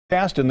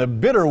And the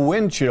bitter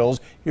wind chills.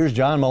 Here's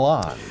John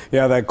Malan.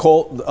 Yeah, that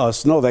cold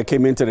snow that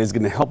came in today is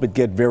going to help it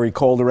get very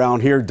cold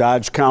around here.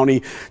 Dodge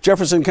County,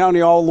 Jefferson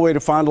County, all the way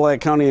to Fond du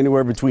Lac County,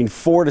 anywhere between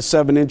 4 to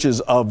 7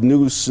 inches of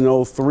new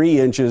snow.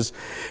 3 inches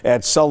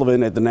at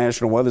Sullivan at the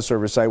National Weather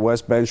Service site.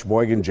 West Bend,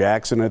 Sheboygan,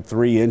 Jackson at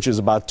 3 inches.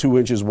 About 2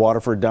 inches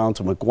Waterford down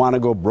to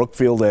McWanago,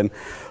 Brookfield, and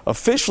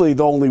officially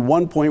though only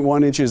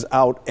 1.1 inches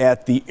out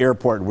at the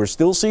airport. We're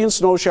still seeing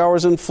snow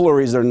showers and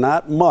flurries. They're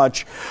not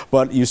much,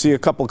 but you see a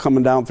couple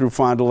coming down through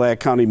Fond du Lac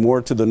County,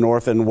 more to the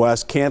north and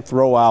west. Can't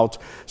throw out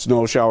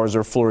snow showers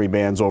or flurry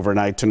bands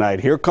overnight tonight.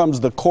 Here comes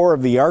the core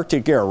of the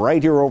Arctic air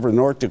right here over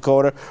North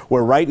Dakota,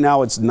 where right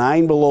now it's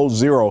 9 below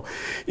zero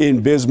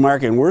in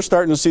Bismarck, and we're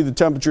starting to see the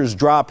temperatures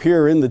drop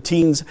here in the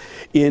teens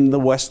in the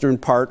western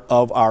part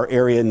of our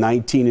area.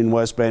 19 in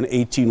West Bend,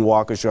 18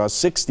 Waukesha,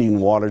 16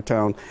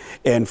 Watertown,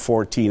 and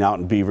 14 out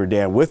in Beaver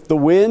Dam. With the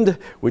wind,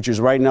 which is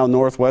right now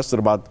northwest at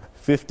about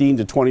 15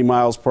 to 20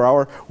 miles per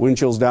hour. Wind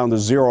chills down to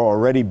 0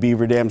 already.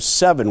 Beaver Dam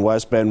 7,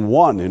 West Bend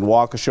 1 in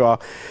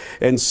Waukesha,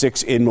 and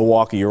 6 in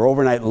Milwaukee. Your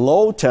overnight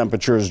low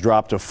temperatures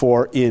drop to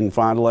 4 in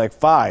Fond du Lac,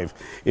 5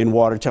 in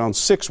Watertown,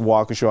 6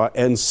 Waukesha,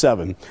 and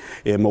 7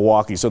 in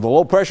Milwaukee. So the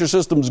low pressure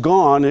system's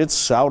gone.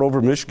 It's out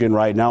over Michigan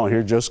right now, and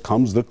here just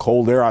comes the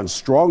cold air on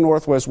strong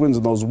northwest winds,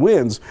 and those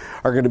winds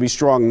are going to be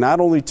strong not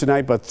only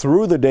tonight but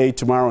through the day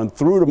tomorrow and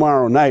through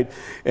tomorrow night.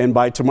 And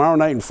by tomorrow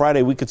night and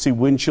Friday, we could see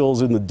wind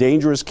chills in the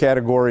dangerous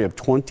category of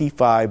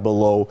 25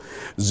 below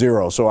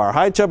zero. So our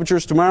high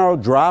temperatures tomorrow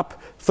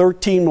drop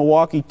 13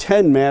 Milwaukee,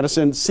 10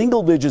 Madison,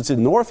 single digits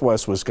in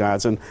northwest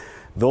Wisconsin.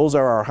 Those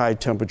are our high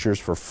temperatures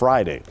for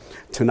Friday.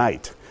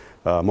 Tonight,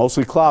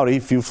 mostly cloudy,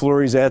 few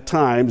flurries at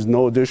times,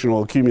 no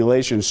additional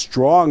accumulation.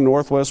 Strong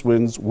northwest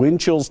winds,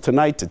 wind chills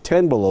tonight to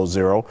 10 below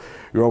zero.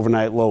 Your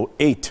overnight low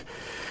 8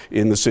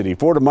 in the city.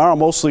 For tomorrow,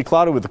 mostly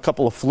cloudy with a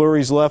couple of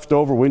flurries left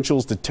over. Wind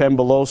chills to 10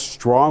 below.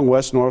 Strong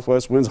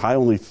west-northwest winds, high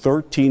only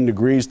 13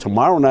 degrees.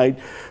 Tomorrow night,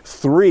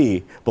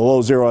 3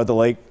 below zero at the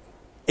lake,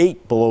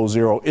 8 below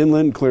zero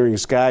inland, clearing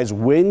skies.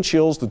 Wind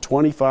chills to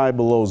 25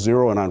 below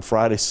zero. And on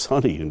Friday,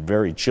 sunny and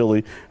very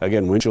chilly.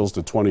 Again, wind chills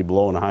to 20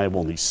 below and a high of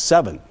only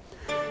 7.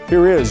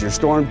 Here is your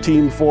Storm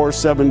Team 4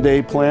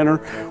 7-day planner.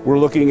 We're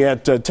looking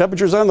at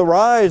temperatures on the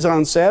rise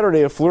on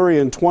Saturday, a flurry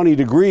in 20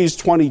 degrees,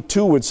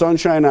 22 with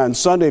sunshine on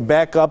Sunday,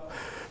 back up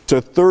to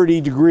 30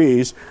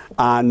 degrees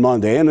on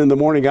Monday. And in the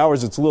morning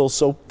hours, it's little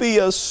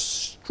Sophia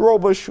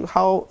Strobish.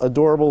 How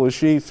adorable is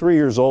she? 3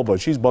 years old,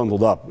 but she's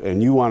bundled up,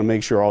 and you want to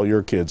make sure all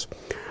your kids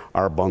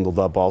are bundled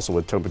up also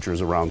with temperatures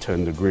around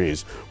 10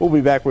 degrees. We'll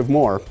be back with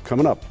more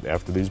coming up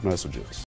after these messages.